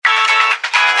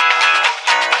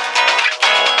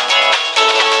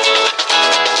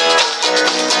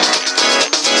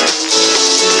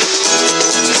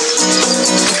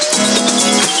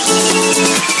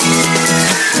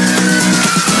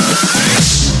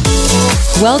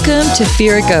Welcome to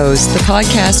Fear It Goes, the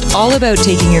podcast all about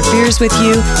taking your fears with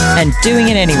you and doing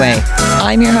it anyway.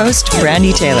 I'm your host,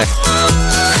 Brandy Taylor.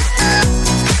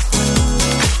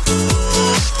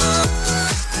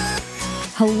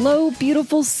 Hello,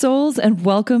 beautiful souls, and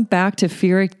welcome back to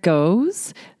Fear It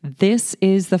Goes. This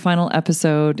is the final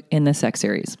episode in the sex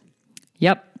series.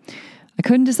 Yep, I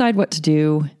couldn't decide what to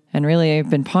do, and really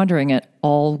I've been pondering it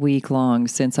all week long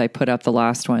since I put up the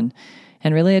last one.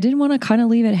 And really, I didn't want to kind of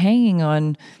leave it hanging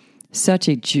on such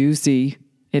a juicy,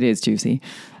 it is juicy,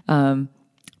 but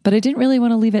I didn't really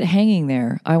want to leave it hanging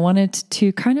there. I wanted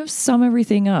to kind of sum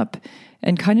everything up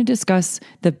and kind of discuss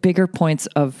the bigger points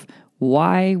of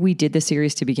why we did the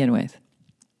series to begin with.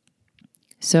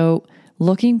 So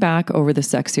looking back over the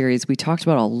sex series, we talked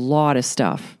about a lot of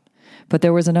stuff, but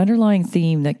there was an underlying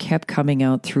theme that kept coming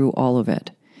out through all of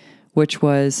it, which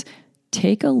was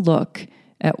take a look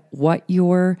at what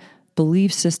your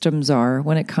belief systems are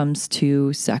when it comes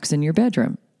to sex in your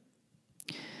bedroom.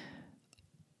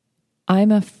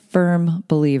 I'm a firm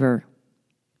believer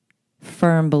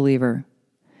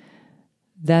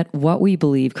that what we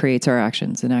believe creates our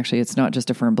actions. And actually, it's not just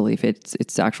a firm belief,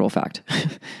 it's actual fact.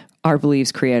 Our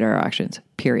beliefs create our actions,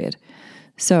 period.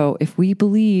 So if we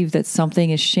believe that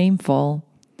something is shameful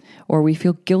or we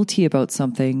feel guilty about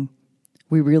something,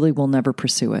 we really will never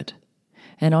pursue it.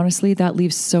 And honestly, that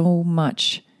leaves so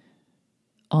much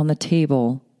on the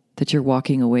table that you're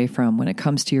walking away from when it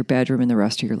comes to your bedroom and the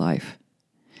rest of your life.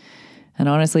 And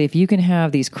honestly, if you can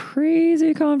have these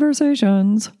crazy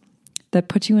conversations that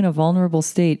put you in a vulnerable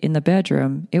state in the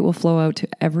bedroom, it will flow out to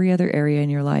every other area in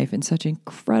your life in such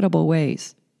incredible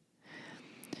ways.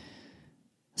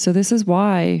 So this is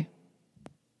why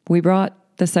we brought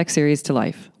the sex series to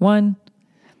life. One,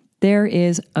 there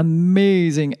is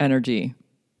amazing energy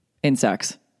in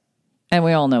sex. And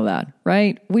we all know that,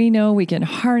 right? We know we can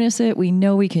harness it. We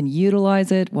know we can utilize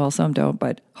it. Well, some don't,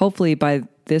 but hopefully by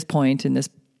this point in this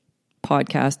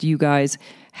podcast, you guys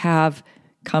have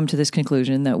come to this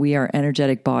conclusion that we are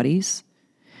energetic bodies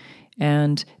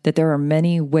and that there are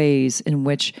many ways in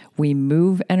which we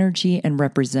move energy and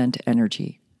represent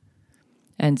energy.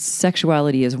 And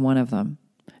sexuality is one of them.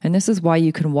 And this is why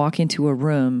you can walk into a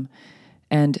room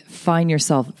and find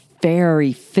yourself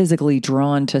very physically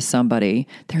drawn to somebody.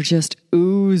 They're just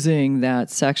oozing that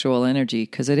sexual energy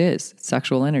because it's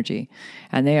sexual energy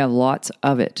and they have lots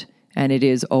of it and it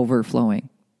is overflowing.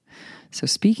 So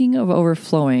speaking of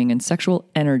overflowing and sexual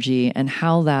energy and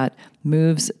how that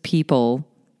moves people,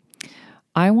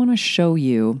 I want to show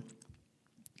you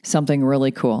something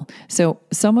really cool. So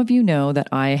some of you know that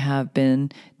I have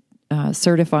been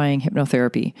certifying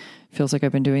hypnotherapy. Feels like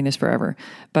I've been doing this forever,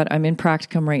 but I'm in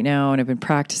practicum right now and I've been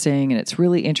practicing and it's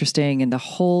really interesting. And the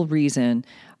whole reason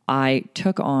I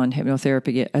took on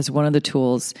hypnotherapy as one of the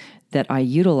tools that I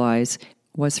utilize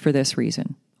was for this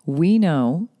reason. We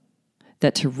know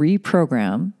that to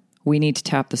reprogram, we need to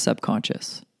tap the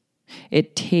subconscious.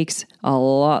 It takes a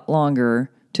lot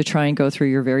longer to try and go through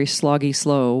your very sloggy,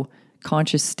 slow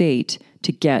conscious state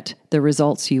to get the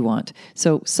results you want.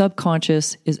 So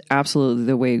subconscious is absolutely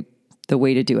the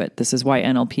way to do it. This is why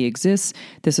NLP exists.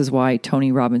 This is why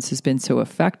Tony Robbins has been so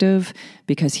effective,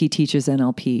 because he teaches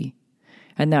NLP.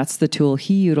 And that's the tool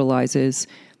he utilizes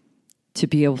to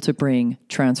be able to bring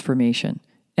transformation.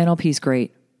 NLP is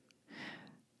great.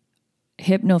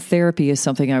 Hypnotherapy is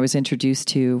something I was introduced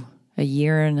to a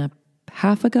year and a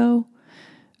half ago.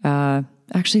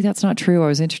 Actually, that's not true. I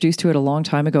was introduced to it a long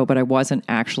time ago, but I wasn't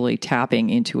actually tapping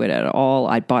into it at all.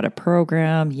 I bought a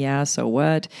program. Yeah, so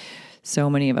what? So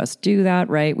many of us do that,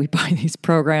 right? We buy these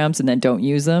programs and then don't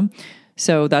use them.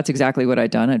 So that's exactly what I'd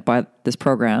done. I'd bought this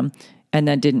program and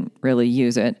then didn't really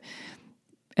use it.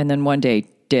 And then one day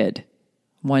did.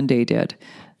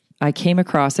 I came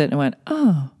across it and went,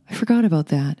 oh, I forgot about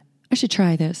that. I should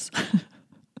try this.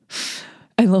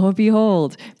 And lo and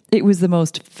behold, it was the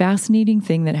most fascinating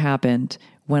thing that happened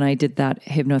when I did that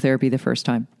hypnotherapy the first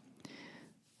time.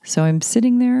 So I'm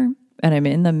sitting there and I'm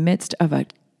in the midst of a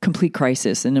complete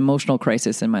crisis, an emotional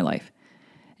crisis in my life.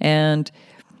 And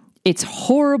it's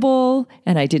horrible.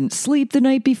 And I didn't sleep the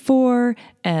night before.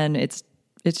 And it's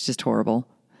just horrible.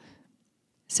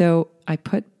 So I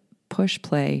push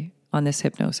play on this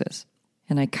hypnosis.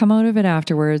 And I come out of it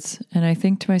afterwards and I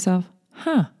think to myself,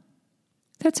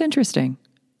 that's interesting.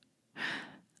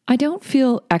 I don't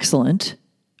feel excellent,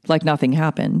 like nothing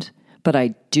happened, but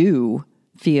I do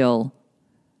feel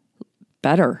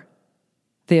better.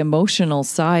 The emotional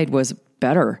side was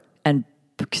better and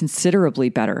considerably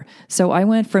better. So I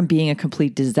went from being a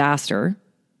complete disaster,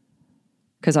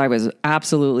 because I was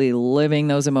absolutely living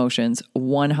those emotions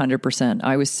 100%.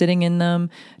 I was sitting in them,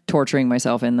 torturing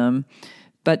myself in them,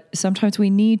 But sometimes we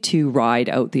need to ride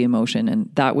out the emotion, and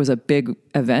that was a big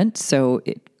event, so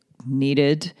it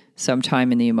needed some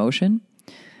time in the emotion.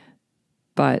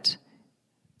 But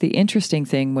the interesting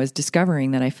thing was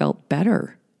discovering that I felt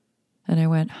better. And I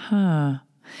went,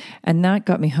 and that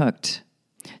got me hooked.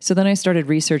 So then I started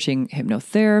researching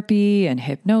hypnotherapy and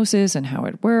hypnosis and how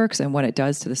it works and what it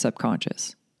does to the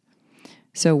subconscious.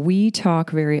 So we talk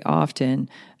very often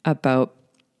about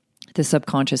the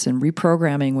subconscious and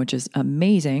reprogramming, which is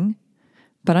amazing.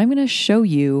 But I'm going to show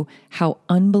you how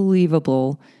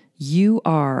unbelievable you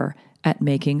are at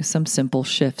making some simple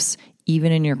shifts,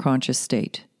 even in your conscious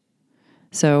state.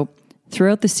 So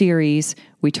throughout the series,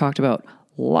 we talked about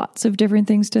lots of different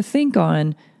things to think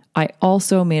on. I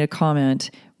also made a comment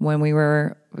when we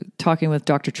were talking with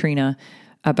Dr. Trina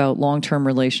about long-term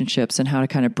relationships and how to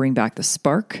kind of bring back the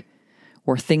spark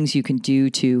or things you can do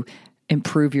to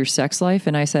improve your sex life.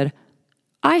 And I said,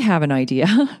 I have an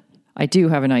idea. I do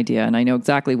have an idea, and I know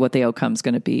exactly what the outcome's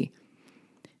going to be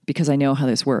because I know how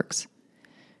this works.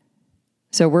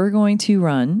 So we're going to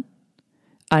run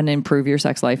an Improve Your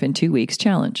Sex Life in 2 Weeks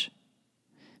challenge.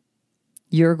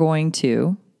 You're going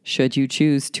to, should you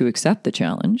choose to accept the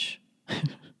challenge,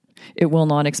 it will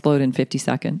not explode in 50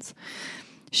 seconds.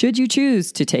 Should you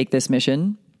choose to take this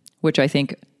mission, which I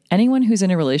think anyone who's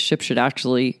in a relationship should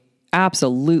actually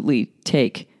absolutely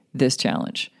take this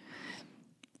challenge.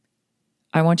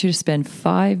 I want you to spend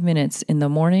 5 minutes in the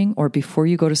morning or before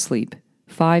you go to sleep,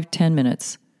 5-10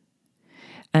 minutes.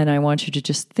 And I want you to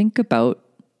just think about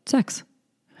sex.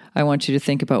 I want you to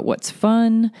think about what's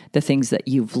fun, the things that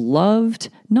you've loved,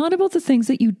 not about the things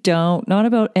that you don't, not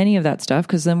about any of that stuff,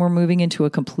 because then we're moving into a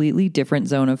completely different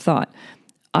zone of thought.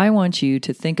 I want you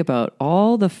to think about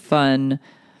all the fun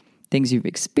things you've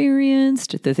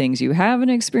experienced, the things you haven't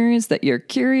experienced that you're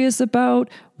curious about,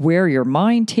 where your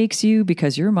mind takes you,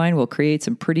 because your mind will create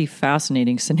some pretty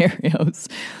fascinating scenarios.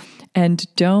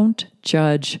 And don't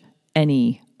judge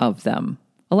any of them.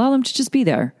 Allow them to just be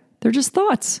there. They're just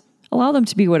thoughts. Allow them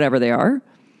to be whatever they are.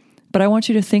 But I want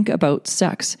you to think about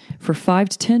sex for 5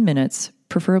 to 10 minutes,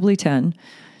 preferably 10.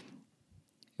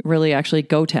 Really, actually,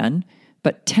 go 10.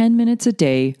 But 10 minutes a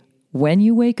day when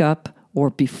you wake up or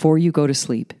before you go to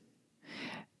sleep.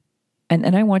 And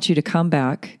then I want you to come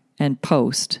back and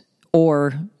post,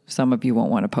 or some of you won't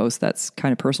want to post. That's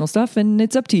kind of personal stuff, and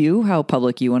it's up to you how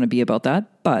public you want to be about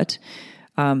that. But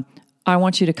I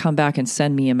want you to come back and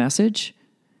send me a message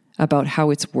about how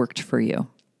it's worked for you.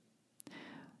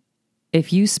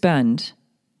 If you spend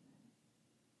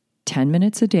 10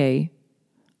 minutes a day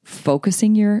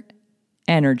focusing your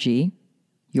energy,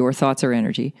 your thoughts are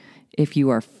energy, if you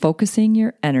are focusing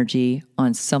your energy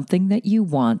on something that you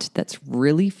want that's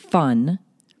really fun,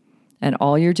 and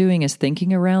all you're doing is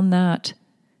thinking around that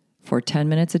for 10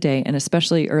 minutes a day, and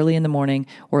especially early in the morning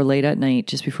or late at night,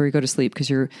 just before you go to sleep, because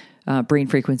your brain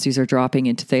frequencies are dropping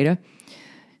into theta,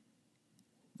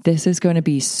 this is going to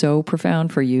be so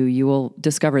profound for you. You will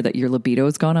discover that your libido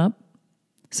has gone up.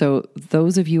 So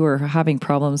those of you who are having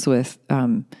problems with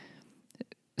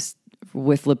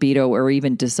libido or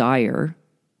even desire,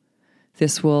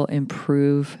 this will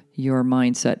improve your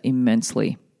mindset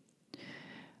immensely.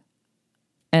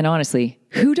 And honestly,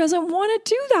 who doesn't want to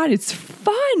do that? It's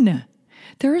fun.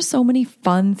 There are so many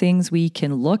fun things we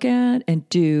can look at and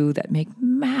do that make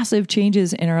massive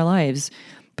changes in our lives,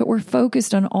 but we're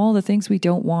focused on all the things we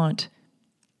don't want.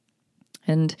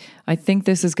 And I think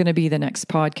this is going to be the next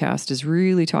podcast, is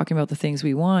really talking about the things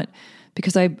we want,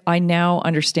 because I now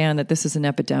understand that this is an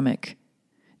epidemic.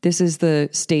 This is the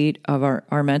state of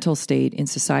our mental state in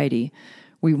society.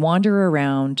 We wander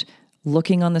around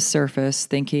looking on the surface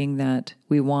thinking that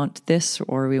we want this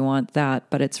or we want that,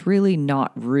 but it's really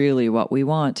not really what we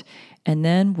want. And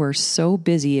then we're so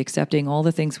busy accepting all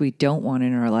the things we don't want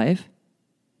in our life.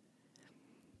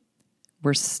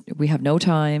 We have no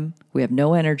time, we have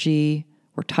no energy,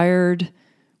 we're tired,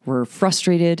 we're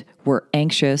frustrated, we're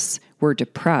anxious, we're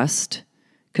depressed,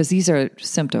 because these are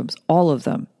symptoms, all of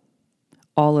them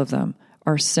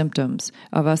are symptoms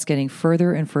of us getting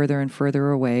further and further and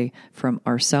further away from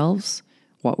ourselves,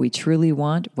 what we truly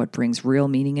want, what brings real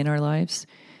meaning in our lives,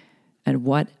 and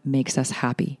what makes us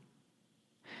happy.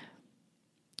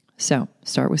 So,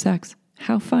 start with sex.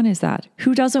 How fun is that?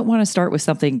 Who doesn't want to start with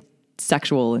something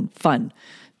sexual and fun?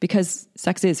 Because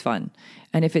sex is fun.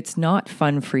 And if it's not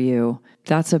fun for you,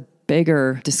 that's a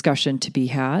bigger discussion to be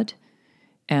had,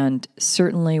 and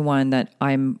certainly one that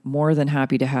I'm more than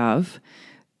happy to have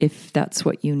if that's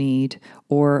what you need,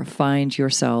 or find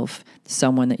yourself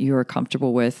someone that you are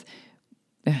comfortable with.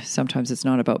 Sometimes it's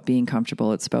not about being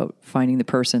comfortable. It's about finding the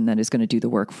person that is going to do the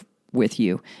work with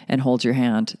you and hold your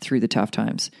hand through the tough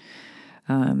times.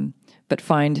 but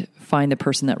find the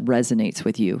person that resonates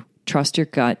with you. Trust your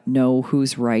gut, know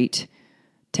who's right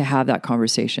to have that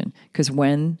conversation. Because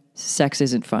when sex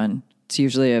isn't fun, it's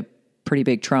usually a pretty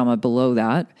big trauma below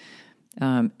that.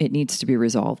 It needs to be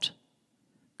resolved.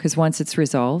 Because once it's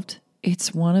resolved,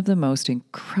 it's one of the most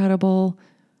incredible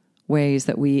ways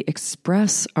that we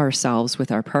express ourselves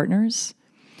with our partners.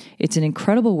 It's an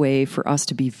incredible way for us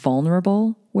to be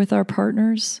vulnerable with our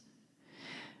partners.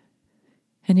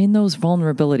 And in those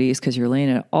vulnerabilities, because you're laying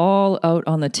it all out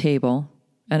on the table,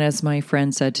 and as my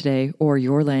friend said today, or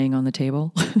you're laying on the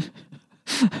table,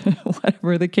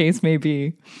 whatever the case may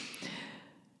be,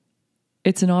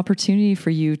 it's an opportunity for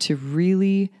you to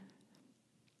really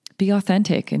be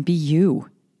authentic and be you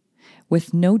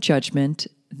with no judgment,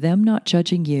 them not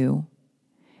judging you.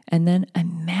 And then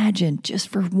imagine just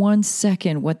for 1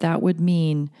 second what that would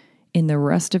mean in the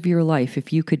rest of your life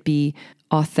if you could be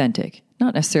authentic.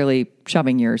 Not necessarily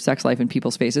shoving your sex life in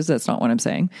people's faces. That's not what I'm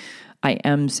saying. I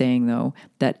am saying, though,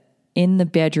 that in the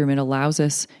bedroom, it allows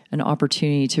us an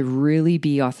opportunity to really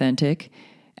be authentic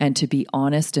and to be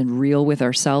honest and real with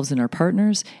ourselves and our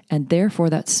partners. And therefore,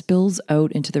 that spills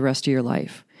out into the rest of your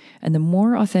life. And the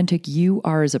more authentic you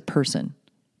are as a person,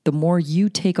 the more you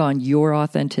take on your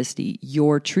authenticity,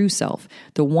 your true self,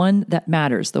 the one that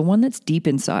matters, the one that's deep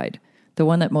inside, the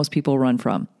one that most people run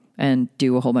from and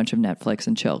do a whole bunch of Netflix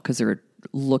and chill because they're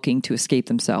looking to escape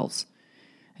themselves.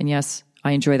 And yes,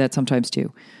 I enjoy that sometimes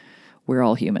too. We're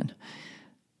all human.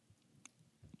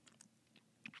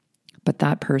 But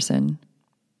that person,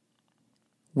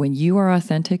 when you are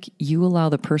authentic, you allow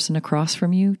the person across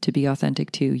from you to be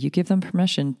authentic too. You give them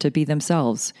permission to be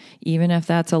themselves, even if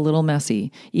that's a little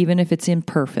messy, even if it's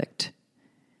imperfect.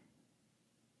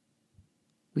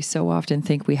 We so often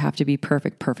think we have to be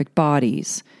perfect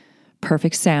bodies,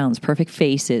 perfect sounds, perfect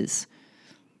faces.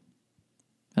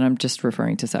 And I'm just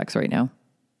referring to sex right now,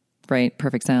 right?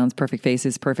 Perfect sounds, perfect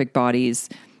faces, perfect bodies,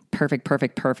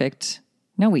 perfect.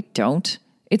 No, we don't.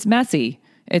 It's messy.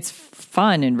 It's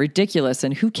fun and ridiculous,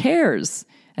 and who cares?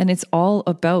 And it's all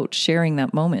about sharing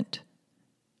that moment.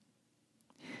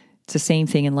 It's the same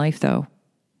thing in life, though.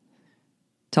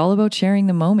 It's all about sharing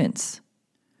the moments.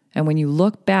 And when you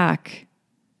look back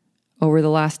over the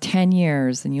last 10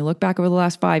 years, and you look back over the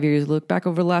last 5 years, look back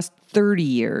over the last 30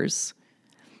 years,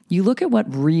 you look at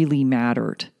what really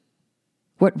mattered.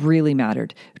 What really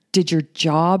mattered? Did your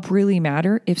job really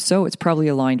matter? If so, it's probably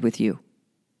aligned with you.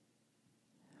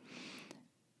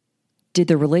 Did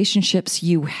the relationships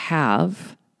you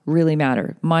have really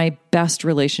matter? My best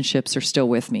relationships are still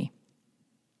with me.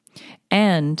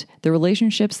 And the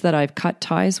relationships that I've cut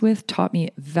ties with taught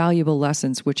me valuable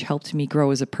lessons, which helped me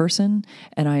grow as a person.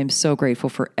 And I am so grateful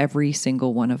for every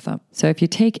single one of them. So if you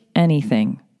take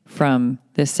anything from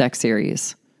this sex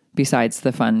series, besides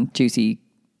the fun, juicy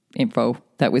info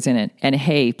that was in it, and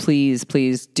hey, please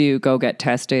do go get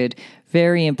tested.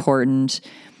 Very important.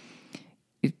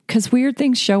 Because weird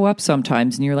things show up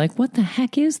sometimes and you're like, what the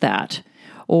heck is that?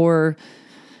 Or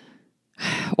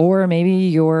maybe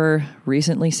you're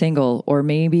recently single, or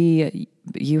maybe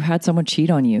you had someone cheat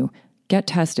on you. Get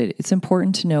tested. It's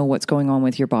important to know what's going on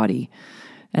with your body,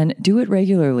 and do it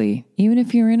regularly. Even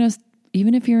if you're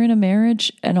in a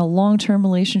marriage and a long-term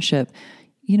relationship,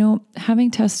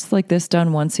 having tests like this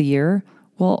done once a year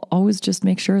will always just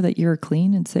make sure that you're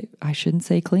clean and say, I shouldn't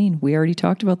say clean. We already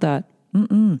talked about that.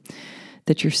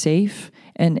 That you're safe,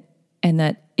 and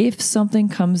that if something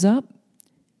comes up,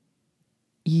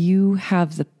 you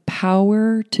have the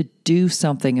power to do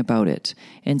something about it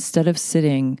instead of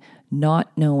sitting,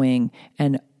 not knowing,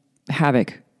 and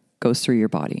havoc goes through your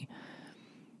body,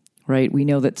 right? We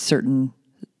know that certain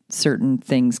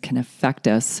things can affect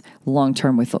us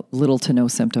long-term with little to no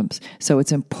symptoms. So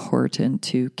it's important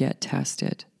to get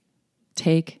tested.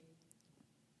 Take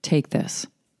this.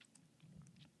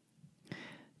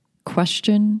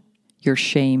 Question your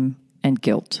shame and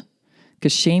guilt.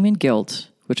 Because shame and guilt,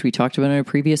 which we talked about in a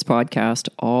previous podcast,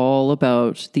 all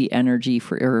about the energy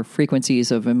or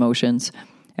frequencies of emotions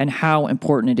and how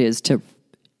important it is to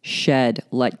shed,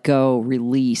 let go,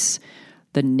 release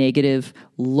the negative,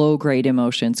 low-grade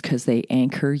emotions because they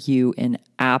anchor you in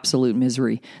absolute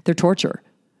misery. They're torture.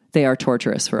 They are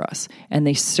torturous for us, and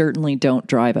they certainly don't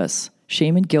drive us.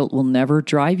 Shame and guilt will never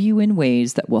drive you in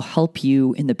ways that will help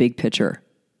you in the big picture.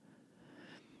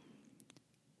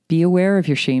 Be aware of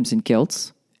your shames and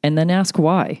guilts, and then ask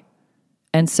why.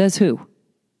 And says who?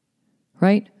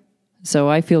 Right? So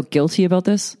I feel guilty about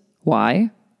this.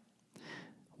 Why?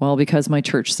 Well, because my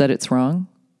church said it's wrong.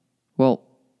 Well,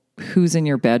 who's in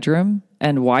your bedroom?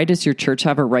 And why does your church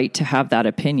have a right to have that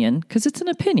opinion? Because it's an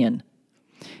opinion.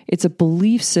 It's a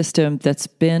belief system that's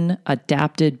been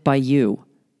adapted by you.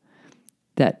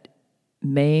 that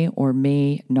may or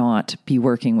may not be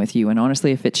working with you. And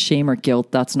honestly, if it's shame or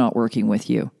guilt, that's not working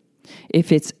with you.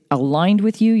 If it's aligned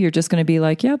with you, you're just going to be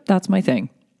like, yep, that's my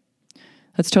thing.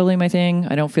 That's totally my thing.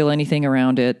 I don't feel anything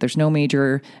around it. There's no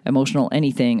major emotional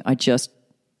anything.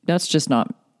 That's just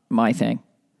not my thing.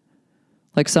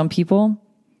 Like some people,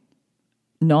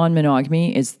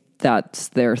 non-monogamy that's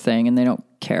their thing and they don't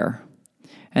care.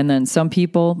 And then some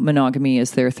people, monogamy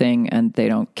is their thing and they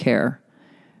don't care.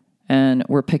 And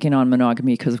we're picking on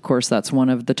monogamy because, of course, that's one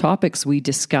of the topics we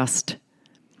discussed.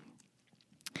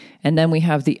 And then we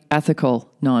have the ethical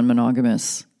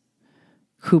non-monogamists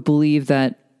who believe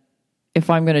that if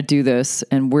I'm going to do this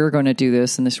and we're going to do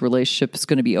this and this relationship is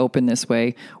going to be open this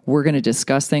way, we're going to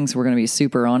discuss things, we're going to be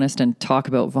super honest and talk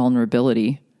about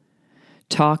vulnerability,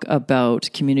 talk about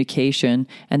communication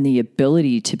and the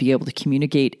ability to be able to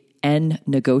communicate and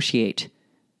negotiate.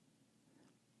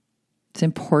 It's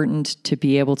important to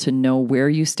be able to know where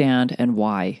you stand and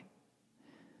why.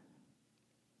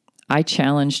 I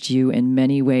challenged you in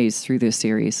many ways through this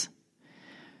series.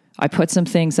 I put some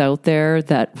things out there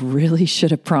that really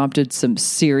should have prompted some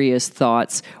serious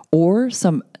thoughts or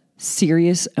some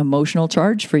serious emotional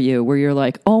charge for you where you're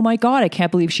like, oh my God, I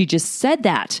can't believe she just said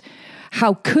that.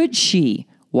 How could she?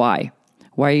 Why?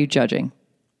 Why are you judging?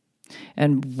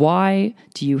 And why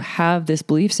do you have this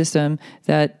belief system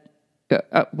that,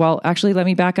 actually, let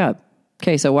me back up.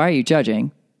 Okay, so why are you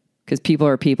judging? Because people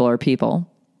are people.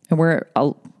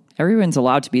 And everyone's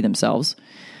allowed to be themselves.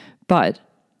 But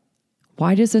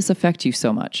why does this affect you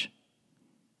so much?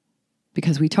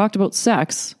 Because we talked about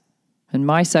sex and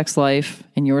my sex life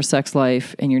and your sex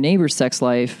life and your neighbor's sex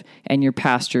life and your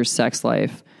pastor's sex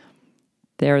life.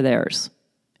 They're theirs.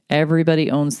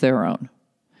 Everybody owns their own.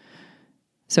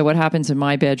 So what happens in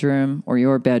my bedroom or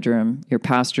your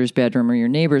pastor's bedroom or your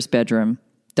neighbor's bedroom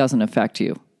doesn't affect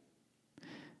you.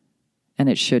 And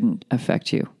it shouldn't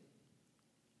affect you.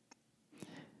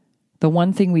 The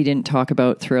one thing we didn't talk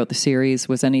about throughout the series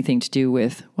was anything to do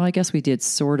with, well, I guess we did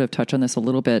sort of touch on this a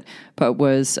little bit, but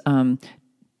was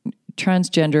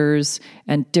transgenders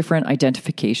and different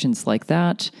identifications like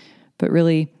that. But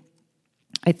really,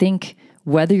 I think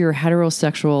whether you're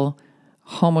heterosexual,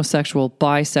 homosexual,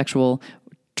 bisexual,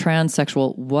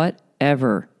 transsexual,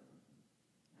 whatever,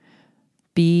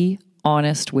 be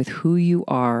honest with who you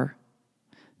are,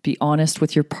 be honest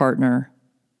with your partner,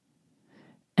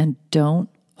 and don't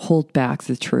hold back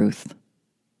the truth.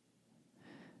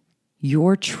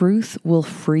 Your truth will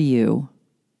free you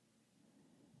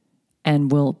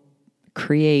and will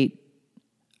create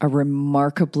a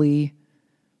remarkably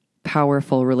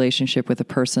powerful relationship with the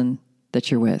person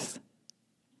that you're with.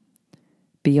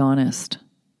 Be honest.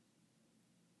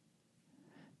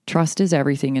 Trust is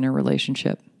everything in a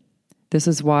relationship. This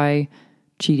is why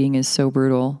cheating is so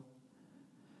brutal.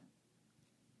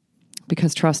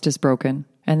 Because trust is broken.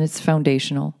 And it's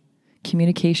foundational.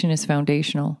 Communication is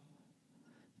foundational.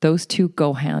 Those two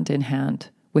go hand in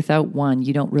hand. Without one,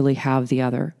 you don't really have the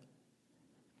other.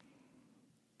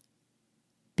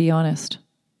 Be honest.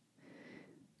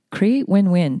 Create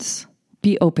win-wins.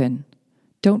 Be open.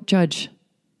 Don't judge.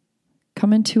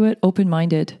 Come into it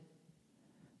open-minded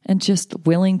and just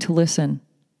willing to listen.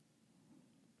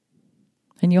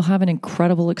 And you'll have an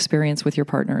incredible experience with your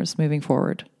partners moving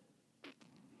forward.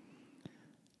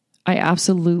 I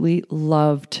absolutely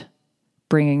loved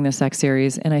bringing the sex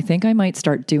series, and I think I might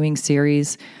start doing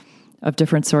series of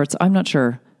different sorts. I'm not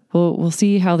sure. We'll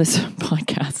see how this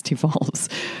podcast evolves.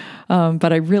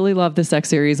 But I really love the sex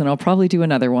series, and I'll probably do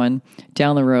another one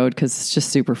down the road because it's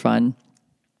just super fun.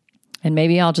 And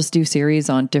maybe I'll just do series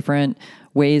on different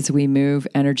ways we move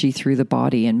energy through the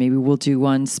body, and maybe we'll do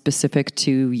one specific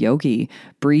to yogi,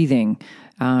 breathing,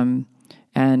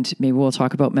 and maybe we'll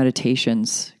talk about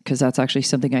meditations, because that's actually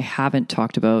something I haven't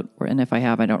talked about, and if I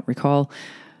have, I don't recall.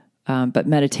 But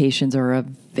meditations are a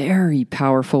very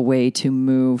powerful way to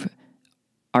move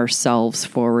ourselves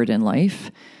forward in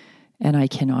life. And I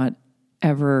cannot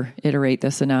ever iterate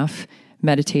this enough.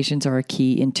 Meditations are a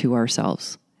key into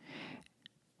ourselves.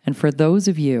 And for those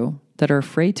of you that are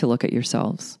afraid to look at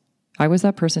yourselves, I was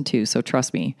that person too, so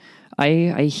trust me.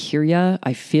 I hear ya,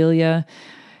 I feel ya.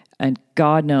 And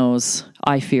God knows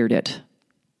I feared it.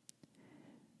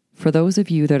 For those of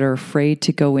you that are afraid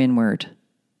to go inward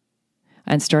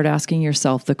and start asking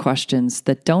yourself the questions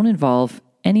that don't involve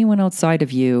anyone outside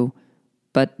of you,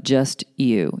 but just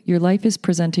you. Your life is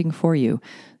presenting for you.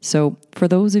 So for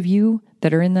those of you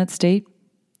that are in that state,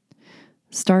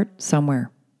 start somewhere.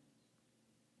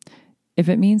 If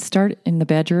it means start in the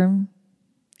bedroom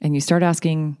and you start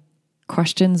asking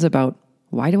questions about,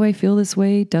 why do I feel this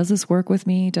way? Does this work with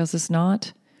me? Does this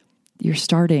not? You're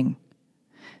starting.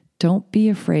 Don't be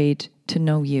afraid to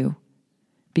know you,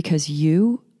 because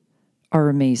you are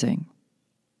amazing.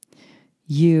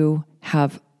 You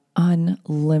have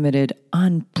unlimited,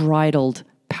 unbridled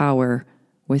power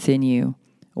within you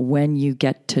when you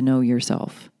get to know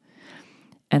yourself.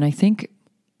 And I think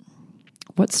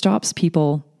what stops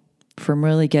people from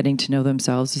really getting to know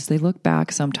themselves is they look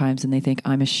back sometimes and they think,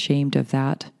 I'm ashamed of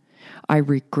that. I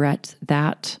regret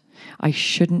that. I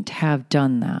shouldn't have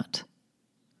done that.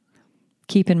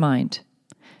 Keep in mind,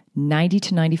 90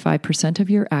 to 95% of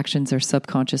your actions are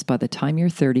subconscious by the time you're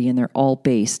 30, and they're all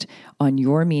based on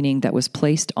your meaning that was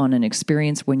placed on an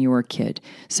experience when you were a kid.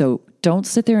 So don't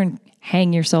sit there and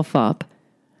hang yourself up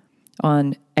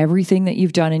on everything that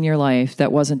you've done in your life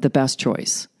that wasn't the best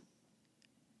choice.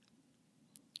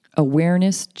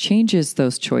 Awareness changes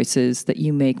those choices that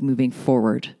you make moving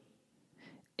forward.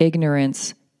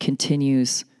 Ignorance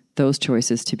continues those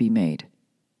choices to be made.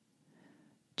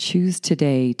 Choose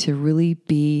today to really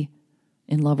be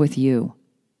in love with you,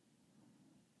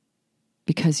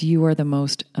 because you are the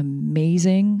most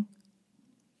amazing,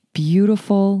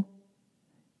 beautiful,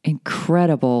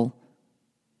 incredible,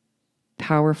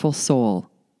 powerful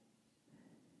soul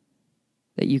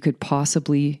that you could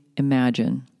possibly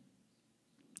imagine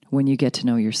when you get to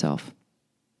know yourself.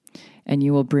 And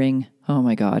you will bring, oh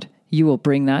my God, you will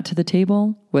bring that to the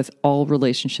table with all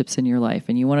relationships in your life.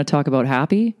 And you want to talk about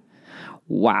happy?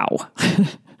 Wow.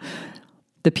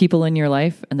 The people in your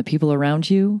life and the people around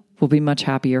you will be much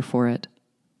happier for it.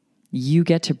 You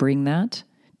get to bring that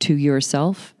to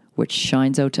yourself, which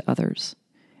shines out to others.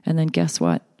 And then guess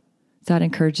what? That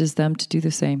encourages them to do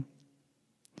the same.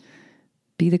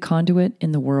 Be the conduit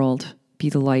in the world. Be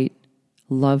the light.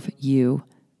 Love you.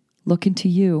 Look into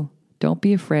you. Don't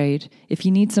be afraid. If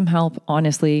you need some help,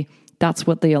 honestly, that's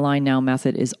what the Align Now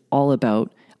method is all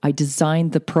about. I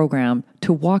designed the program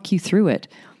to walk you through it,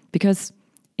 because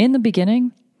in the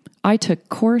beginning, I took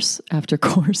course after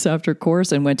course after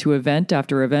course and went to event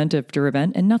after event after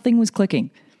event, and nothing was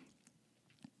clicking.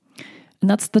 And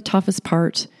that's the toughest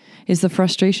part, is the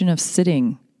frustration of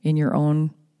sitting in your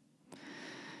own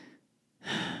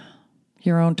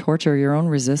torture, your own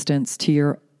resistance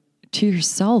to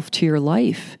yourself, to your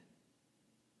life.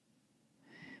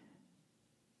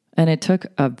 And it took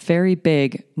a very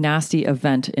big, nasty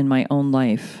event in my own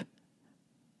life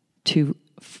to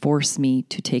force me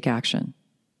to take action.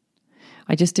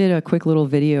 I just did a quick little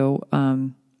video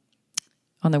on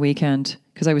the weekend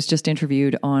because I was just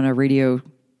interviewed on a radio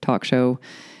talk show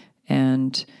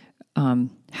and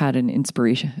had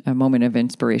a moment of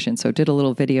inspiration. So did a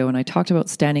little video, and I talked about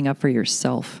standing up for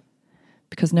yourself,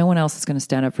 because no one else is going to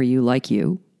stand up for you like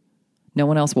you. No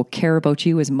one else will care about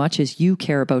you as much as you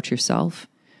care about yourself.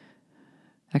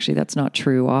 Actually, that's not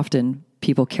true. Often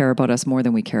people care about us more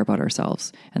than we care about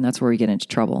ourselves, and that's where we get into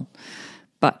trouble.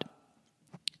 But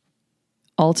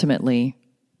ultimately,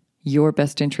 your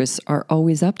best interests are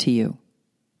always up to you.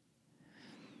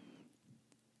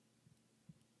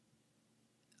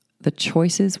 The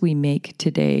choices we make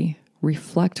today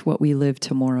reflect what we live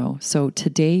tomorrow. So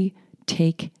today,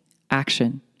 take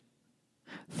action.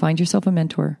 Find yourself a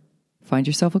mentor. Find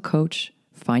yourself a coach.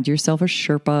 Find yourself a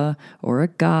Sherpa or a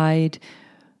guide.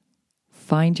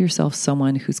 Find yourself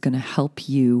someone who's going to help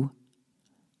you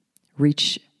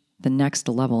reach the next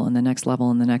level and the next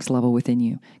level and the next level within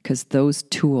you. Because those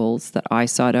tools that I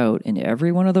sought out in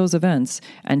every one of those events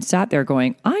and sat there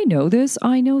going, I know this,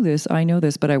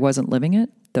 but I wasn't living it.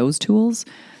 Those tools,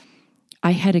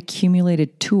 I had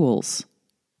accumulated tools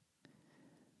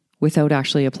without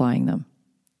actually applying them.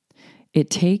 It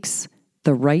takes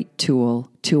the right tool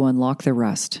to unlock the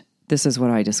rest. This is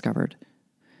what I discovered.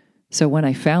 So when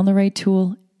I found the right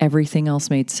tool, everything else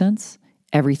made sense.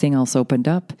 Everything else opened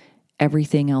up.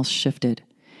 Everything else shifted.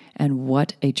 And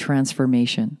what a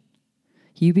transformation.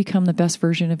 You become the best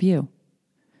version of you.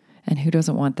 And who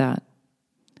doesn't want that?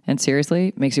 And seriously,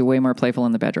 it makes you way more playful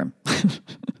in the bedroom.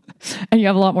 And you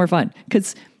have a lot more fun.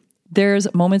 Because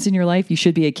there's moments in your life you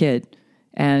should be a kid.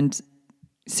 And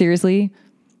seriously,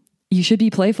 you should be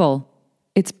playful.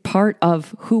 It's part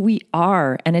of who we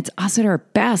are, and it's us at our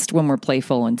best when we're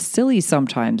playful and silly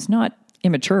sometimes, not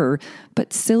immature,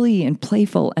 but silly and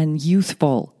playful and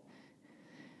youthful.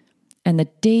 And the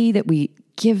day that we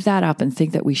give that up and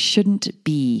think that we shouldn't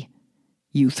be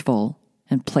youthful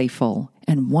and playful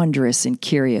and wondrous and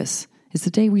curious is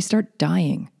the day we start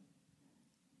dying.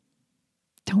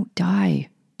 Don't die.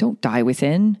 Don't die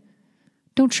within.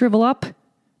 Don't shrivel up.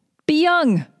 Be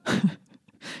young.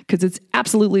 Because it's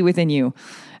absolutely within you,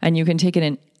 and you can take it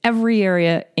in every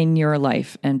area in your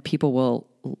life, and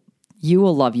you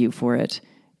will love you for it.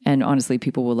 And honestly,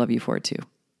 people will love you for it too.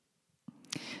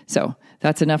 So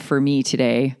that's enough for me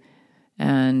today.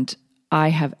 And I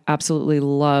have absolutely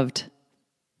loved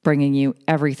bringing you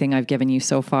everything I've given you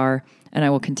so far. And I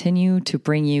will continue to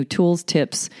bring you tools,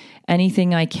 tips,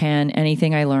 anything I can,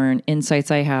 anything I learn,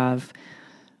 insights I have.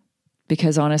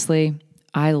 Because honestly,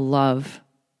 I love,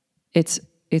 it's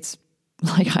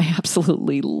like I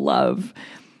absolutely love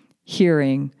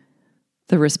hearing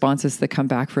the responses that come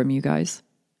back from you guys.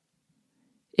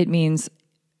 It means,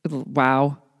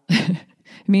 wow, it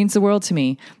means the world to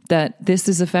me that this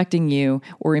is affecting you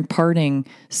or imparting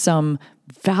some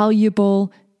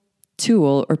valuable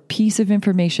tool or piece of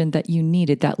information that you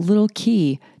needed, that little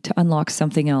key to unlock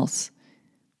something else.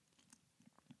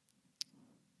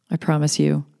 I promise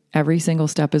you, every single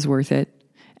step is worth it.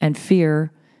 And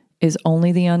fear is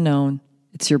only the unknown.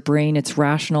 It's your brain. It's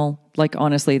rational. Like,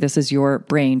 honestly, this is your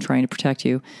brain trying to protect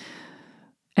you.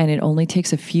 And it only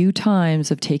takes a few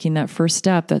times of taking that first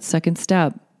step, that second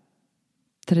step,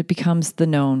 that it becomes the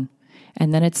known.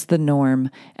 And then it's the norm.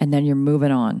 And then you're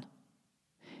moving on.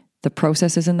 The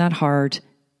process isn't that hard,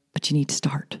 but you need to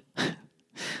start.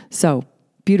 So,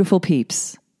 beautiful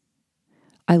peeps,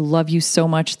 I love you so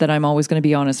much that I'm always going to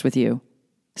be honest with you.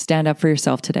 Stand up for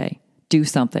yourself today. Do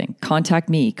something. Contact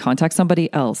me. Contact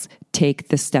somebody else. Take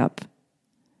the step.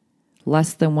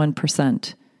 Less than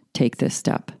 1%. Take this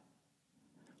step.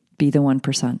 Be the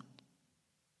 1%.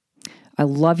 I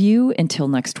love you until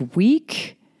next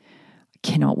week. I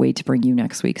cannot wait to bring you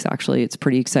next week's. Actually, it's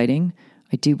pretty exciting.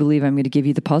 I do believe I'm going to give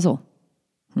you the puzzle.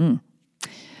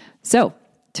 So,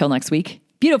 till next week,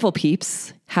 beautiful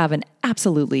peeps, have an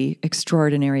absolutely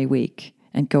extraordinary week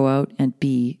and go out and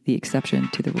be the exception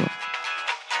to the rule.